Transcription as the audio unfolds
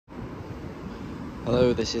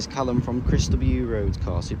Hello, this is Callum from Chris W Roads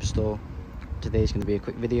Car Superstore. Today's going to be a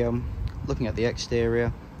quick video looking at the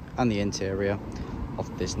exterior and the interior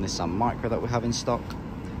of this Nissan Micra that we have in stock.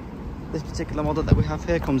 This particular model that we have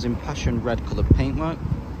here comes in passion red coloured paintwork.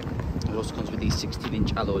 It also comes with these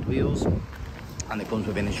 16-inch alloyed wheels, and it comes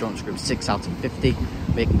with an insurance group 6 out of 50,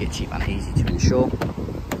 making it cheap and easy to insure.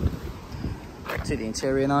 To the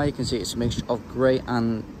interior now, you can see it's a mixture of grey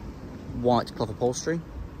and white cloth upholstery.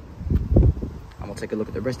 And we'll take a look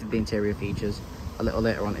at the rest of the interior features a little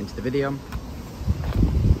later on into the video.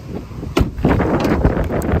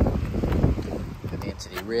 Getting into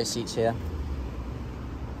the rear seats here.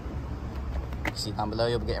 You see down below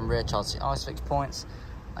you'll be getting rear child seat ice fix points,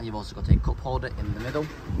 and you've also got a cup holder in the middle.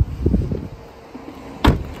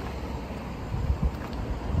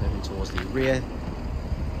 Moving towards the rear.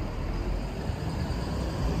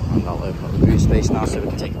 And I'll open up the boot space now so we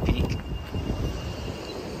can take a peek.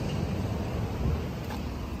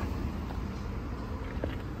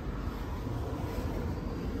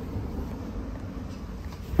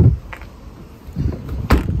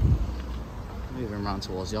 Moving around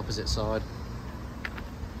towards the opposite side.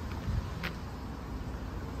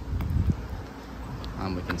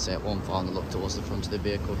 And we can take one final look towards the front of the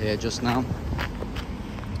vehicle here just now.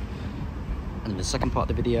 And in the second part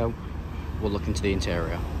of the video, we'll look into the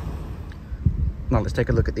interior. Now let's take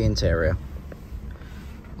a look at the interior.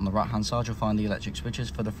 On the right hand side you'll find the electric switches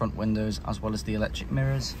for the front windows as well as the electric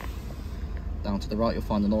mirrors. Down to the right you'll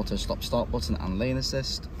find an auto stop start button and lane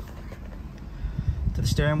assist. To the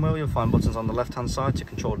steering wheel you'll find buttons on the left hand side to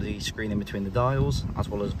control the screen in between the dials, as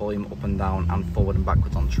well as volume up and down and forward and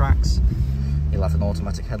backwards on tracks. You'll have an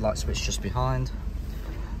automatic headlight switch just behind,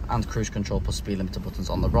 and cruise control plus speed limiter buttons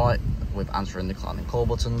on the right with answer and declining call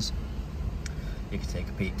buttons. You can take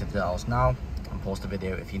a peek to the dials now and pause the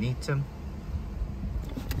video if you need to.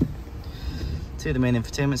 To the main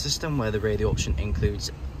infotainment system, where the radio option includes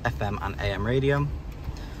FM and AM radio.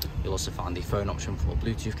 You'll also find the phone option for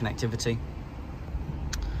Bluetooth connectivity.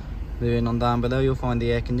 Moving on down below you'll find the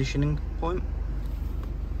air conditioning point,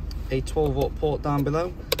 a 12-volt port down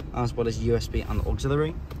below, as well as USB and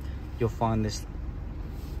auxiliary. You'll find this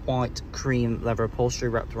white cream leather upholstery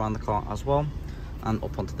wrapped around the car as well, and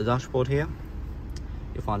up onto the dashboard here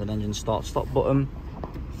you'll find an engine start stop button,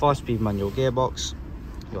 5-speed manual gearbox.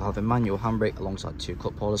 You'll have a manual handbrake alongside 2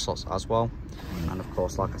 cup holder slots as well, and of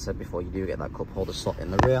course, like I said before, you do get that cup holder slot in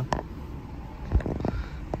the rear.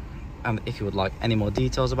 And if you would like any more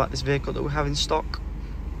details about this vehicle that we have in stock,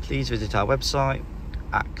 please visit our website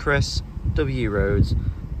at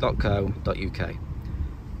chriswroads.co.uk.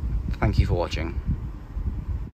 Thank you for watching.